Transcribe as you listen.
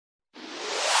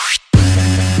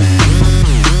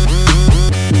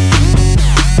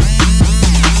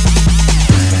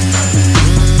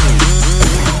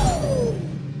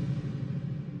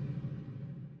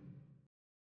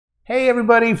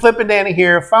everybody, Flip and Danny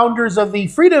here, founders of the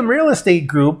Freedom Real Estate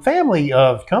Group family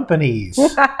of companies.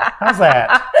 How's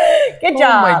that? Good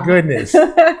job. Oh my goodness.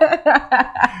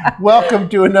 Welcome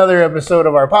to another episode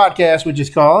of our podcast, which is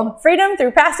called Freedom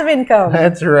Through Passive Income.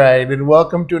 That's right. And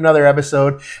welcome to another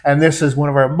episode. And this is one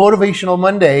of our Motivational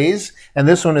Mondays. And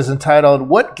this one is entitled,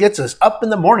 What Gets Us Up in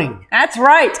the Morning? That's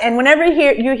right. And whenever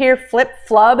you hear Flip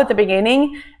Flub at the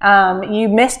beginning, you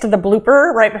missed the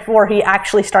blooper right before he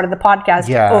actually started the podcast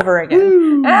over again.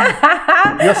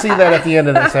 You'll see that at the end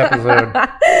of this episode.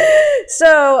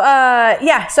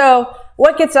 So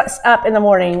what gets us up in the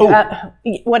morning?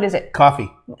 What is it?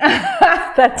 Coffee.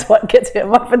 That's what gets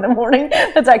him up in the morning.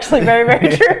 That's actually very,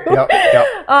 very true.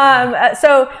 Yep.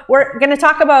 So we're going to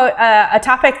talk about a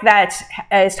topic that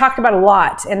is talked about a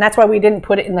lot, and that's why we didn't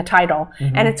put it in the title,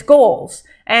 and it's goals.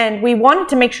 And we wanted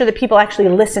to make sure that people actually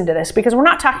listen to this, because we're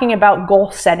not talking about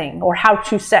goal setting or how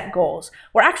to set goals.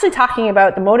 We're actually talking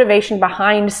about the motivation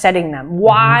behind setting them.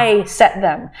 Why set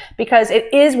them? Because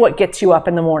it is what gets you up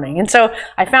in the morning. And so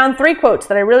I found 3 quotes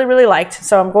that I really, really liked.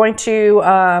 So I'm going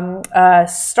to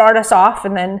start us off,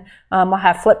 and then I'll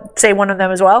have Flip say one of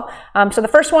them as well. So the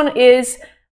first one is,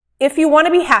 if you want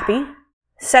to be happy,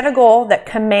 set a goal that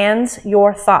commands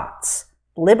your thoughts,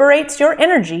 liberates your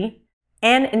energy,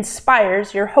 and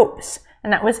inspires your hopes.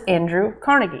 And that was Andrew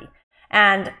Carnegie.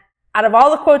 And out of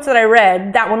all the quotes that I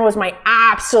read, that one was my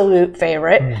absolute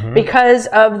favorite because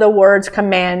of the words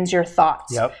commands your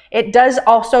thoughts. Yep. It does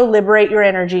also liberate your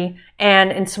energy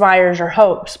and inspires your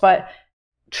hopes. But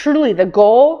truly, the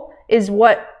goal is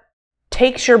what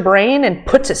takes your brain and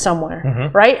puts it somewhere,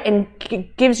 right? And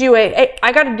gives you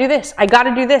I got to do this. I got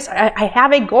to do this. I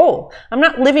have a goal. I'm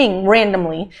not living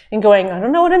randomly and going, I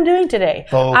don't know what I'm doing today.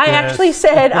 Focus. I actually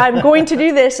said I'm going to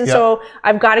do this. And so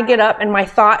I've got to get up, and my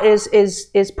thought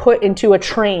is put into a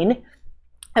train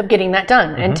of getting that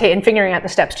done and figuring out the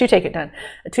steps to take it done,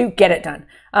 to get it done.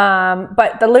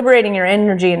 But the liberating your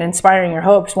energy and inspiring your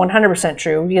hopes, 100%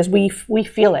 true, because we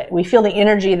feel it. We feel the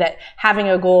energy that having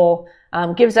a goal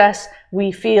gives us.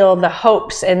 We feel the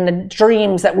hopes and the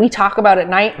dreams that we talk about at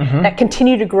night that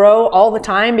continue to grow all the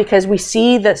time, because we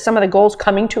see that some of the goals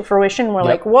coming to fruition. We're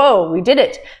like, whoa, we did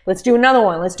it. Let's do another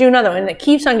one. Let's do another one. And it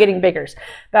keeps on getting bigger.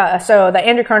 So the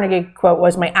Andrew Carnegie quote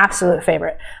was my absolute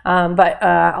favorite. But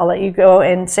I'll let you go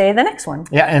and say the next one.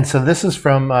 Yeah, and so this is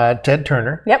from Ted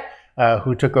Turner. Yep.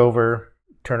 Who took over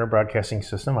Turner Broadcasting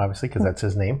System, obviously, because that's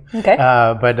his name. Okay.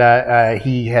 But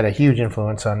he had a huge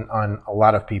influence on a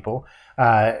lot of people.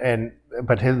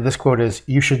 But this quote is,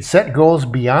 you should set goals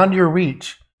beyond your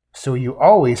reach so you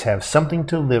always have something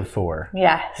to live for.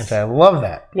 Yes. And so I love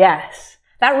that. Yes.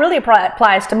 That really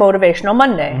applies to Motivational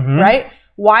Monday, right?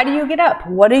 Why do you get up?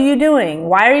 What are you doing?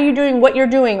 Why are you doing what you're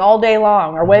doing all day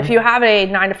long? Or what if you have a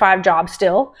 9-to-5 job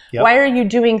still? Why are you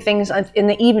doing things in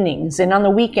the evenings and on the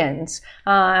weekends?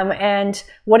 And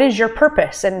what is your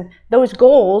purpose? And those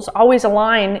goals always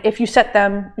align if you set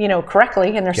them,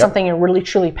 correctly, and there's something you're really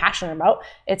truly passionate about.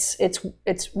 It's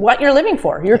what you're living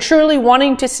for. You're truly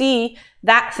wanting to see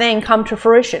that thing come to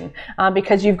fruition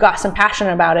because you've got some passion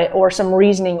about it, or some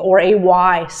reasoning, or a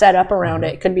why set up around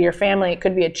it. It could be your family, it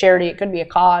could be a charity, it could be a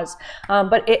cause,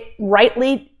 but it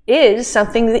rightly is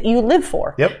something that you live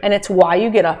for, and it's why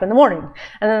you get up in the morning.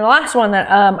 And then the last one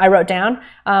that I wrote down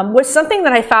was something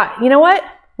that I thought, you know what,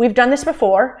 we've done this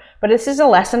before, but this is a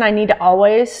lesson I need to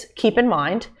always keep in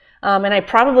mind, and I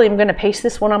probably am going to paste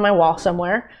this one on my wall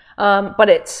somewhere, but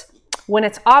it's, when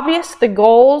it's obvious the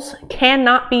goals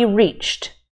cannot be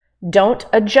reached, don't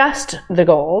adjust the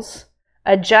goals,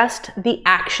 adjust the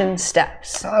action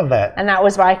steps. I love that. And that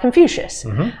was by Confucius.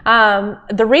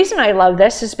 The reason I love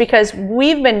this is because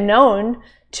we've been known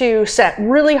to set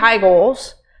really high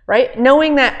goals, right?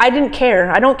 Knowing that I don't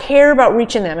care about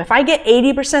reaching them. If I get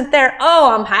 80% there,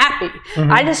 I'm happy.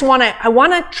 I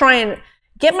want to try and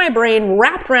get my brain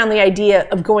wrapped around the idea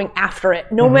of going after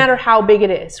it, no matter how big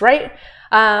it is, right?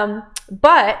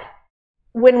 But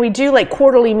when we do like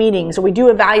quarterly meetings, or we do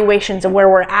evaluations of where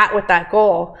we're at with that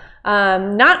goal,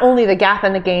 not only the Gap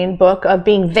and the Gain book of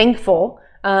being thankful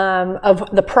of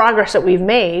the progress that we've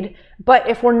made, but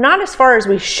if we're not as far as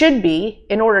we should be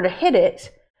in order to hit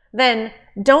it, then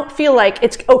don't feel like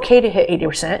it's okay to hit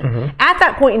 80%. At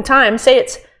that point in time, say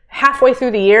it's halfway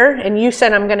through the year and you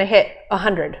said, I'm going to hit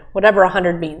 100, whatever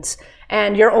 100 means,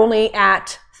 and you're only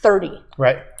at 30.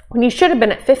 Right. When you should have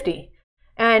been at 50.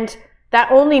 And that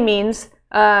only means,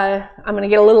 I'm going to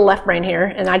get a little left brain here,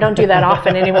 and I don't do that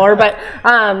often anymore, but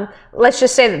let's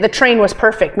just say that the train was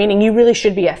perfect, meaning you really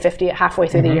should be at 50 at halfway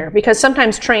through the year, because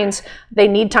sometimes trains, they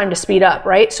need time to speed up,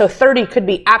 right? So 30 could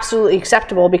be absolutely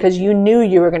acceptable because you knew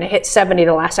you were going to hit 70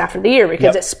 to last after the year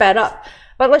because it sped up.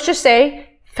 But let's just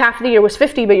say half of the year was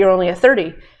 50, but you're only at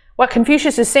 30. What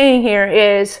Confucius is saying here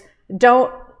is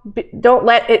don't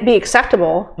let it be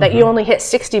acceptable that you only hit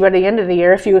 60 by the end of the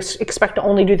year if you expect to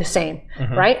only do the same,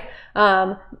 right?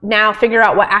 Now figure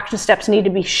out what action steps need to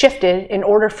be shifted in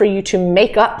order for you to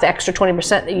make up the extra 20%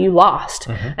 that you lost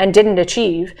and didn't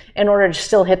achieve in order to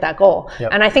still hit that goal.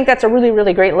 And I think that's a really,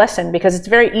 really great lesson, because it's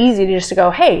very easy to just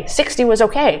go, hey, 60 was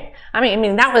okay. I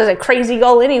mean, that was a crazy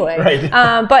goal anyway.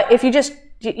 Right. But if you just,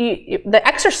 the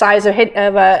exercise of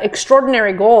an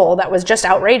extraordinary goal that was just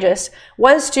outrageous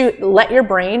was to let your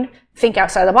brain think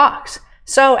outside the box.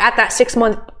 So at that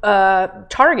 6-month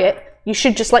target, you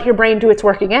should just let your brain do its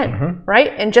work again,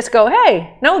 right? And just go,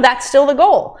 hey, no, that's still the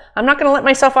goal. I'm not going to let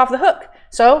myself off the hook.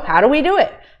 So how do we do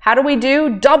it? How do we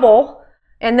do double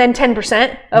and then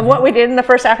 10% of what we did in the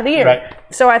first half of the year? Right.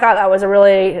 So I thought that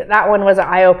one was an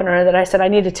eye-opener that I said I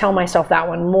need to tell myself that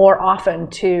one more often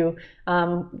to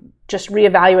just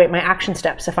reevaluate my action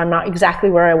steps if I'm not exactly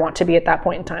where I want to be at that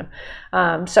point in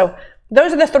time. So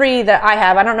those are the 3 that I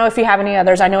have. I don't know if you have any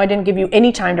others. I know I didn't give you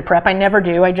any time to prep. I never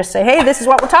do. I just say, hey, this is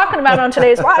what we're talking about on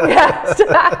today's podcast.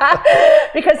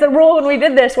 Because the rule when we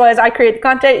did this was I create the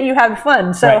content, you have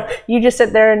fun. So you just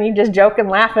sit there and you just joke and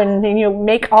laugh and you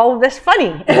make all of this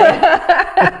funny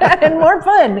and more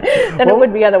fun than it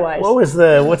would be otherwise. What's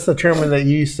the term that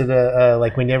you used to,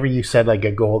 like whenever you said like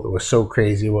a goal that was so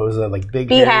crazy, what was it, like big,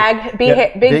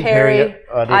 hairy,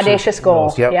 audacious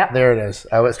goals. Yep, there it is.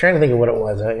 I was trying to think of what it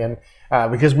was. And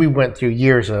because we went through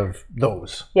years of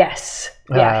those. Yes.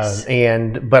 But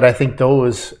I think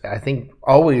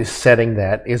always setting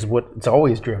that is what's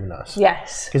always driven us.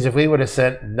 Yes. Because if we would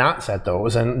have not set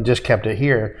those and just kept it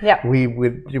here, we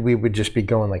would just be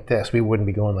going like this. We wouldn't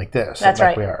be going like this. That's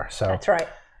right. We are. So that's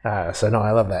right. So no,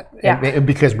 I love that. Yeah.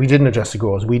 Because we didn't adjust the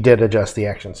goals, we did adjust the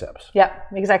action steps. Yep,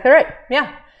 exactly right.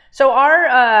 Yeah. So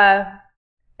our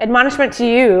admonishment to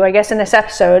you, I guess, in this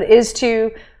episode is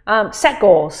to set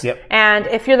goals. And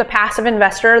if you're the passive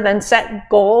investor, then set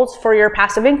goals for your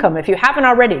passive income. If you haven't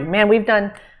already, man, we've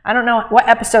done, I don't know what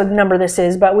episode number this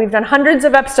is, but we've done hundreds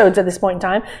of episodes at this point in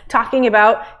time talking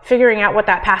about figuring out what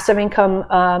that passive income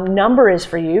number is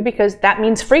for you, because that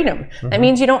means freedom. That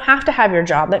means you don't have to have your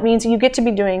job. That means you get to be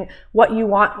doing what you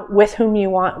want, with whom you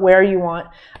want, where you want.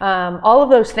 All of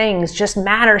those things just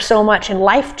matter so much, and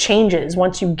life changes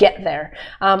once you get there.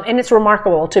 And it's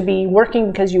remarkable to be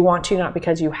working because you want to, not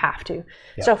because you have to.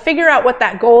 So figure out what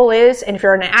that goal is. And if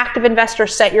you're an active investor,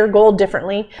 set your goal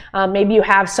differently. Maybe you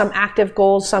have some active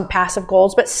goals, some passive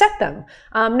goals, but set them.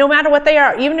 No matter what they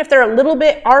are, even if they're a little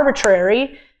bit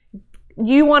arbitrary,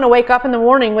 you want to wake up in the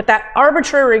morning with that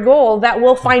arbitrary goal that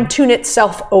will fine-tune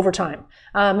itself over time.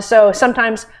 So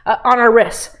sometimes on our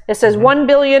wrists, it says 1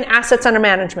 billion assets under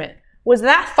management. Was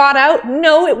that thought out?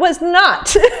 No, it was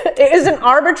not. It is an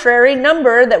arbitrary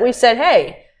number that we said,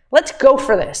 hey, let's go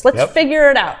for this. Let's figure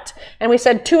it out. And we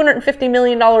said $250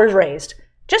 million raised.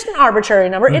 Just an arbitrary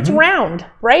number. It's round,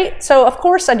 right? So of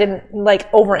course I didn't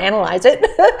overanalyze it.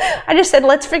 I just said,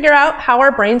 let's figure out how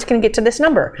our brains can get to this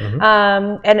number.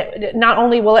 And not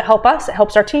only will it help us, it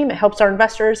helps our team, it helps our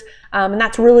investors. And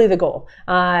that's really the goal.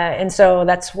 And so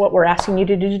that's what we're asking you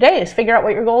to do today, is figure out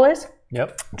what your goal is.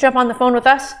 Jump on the phone with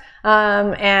us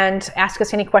and ask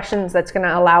us any questions that's going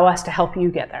to allow us to help you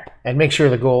get there. And make sure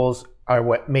the goals are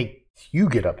what make you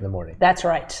get up in the morning. That's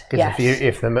right. Because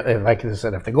if like I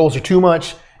said, if the goals are too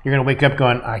much, you're going to wake up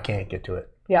going, I can't get to it.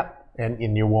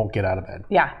 And you won't get out of bed.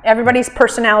 Everybody's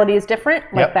personality is different.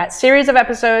 Like that series of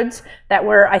episodes that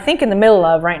we're, I think, in the middle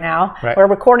of right now. We're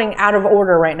recording out of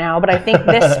order right now, but I think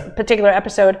this particular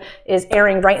episode is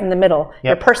airing right in the middle.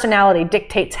 Your personality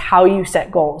dictates how you set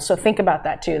goals. So think about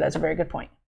that too. That's a very good point.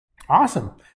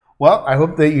 Awesome. Well, I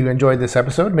hope that you enjoyed this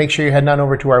episode. Make sure you head on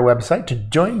over to our website to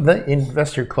join the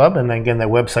Investor Club. And again, that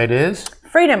website is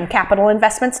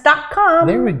freedomcapitalinvestments.com.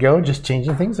 There we go. Just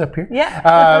changing things up here.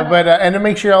 And to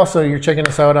make sure also you're checking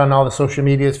us out on all the social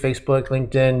medias, Facebook,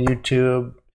 LinkedIn,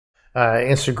 YouTube,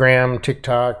 Instagram,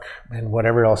 TikTok, and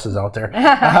whatever else is out there.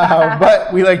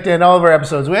 But we like to end all of our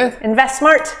episodes with invest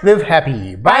smart, live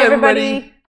happy. Bye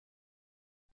everybody.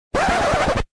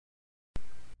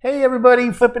 Hey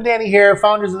everybody, Flip and Danny here,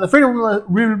 founders of the Freedom.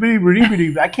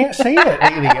 I can't say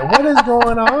it. What is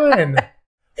going on?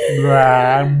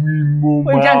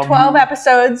 We've done 12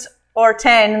 episodes or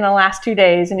 10 in the last 2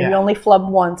 days, and you only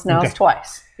flubbed once. Now it's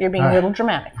twice. You're being a little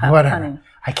dramatic, honey.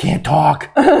 I can't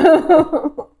talk.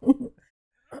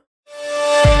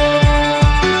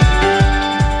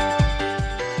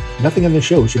 Nothing on this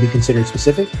show should be considered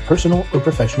specific, personal, or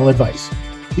professional advice.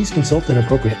 Please consult an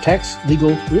appropriate tax,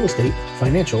 legal, real estate,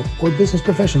 financial, or business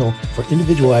professional for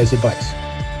individualized advice.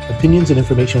 Opinions and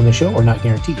information on the show are not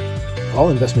guaranteed. All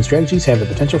investment strategies have the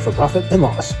potential for profit and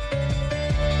loss.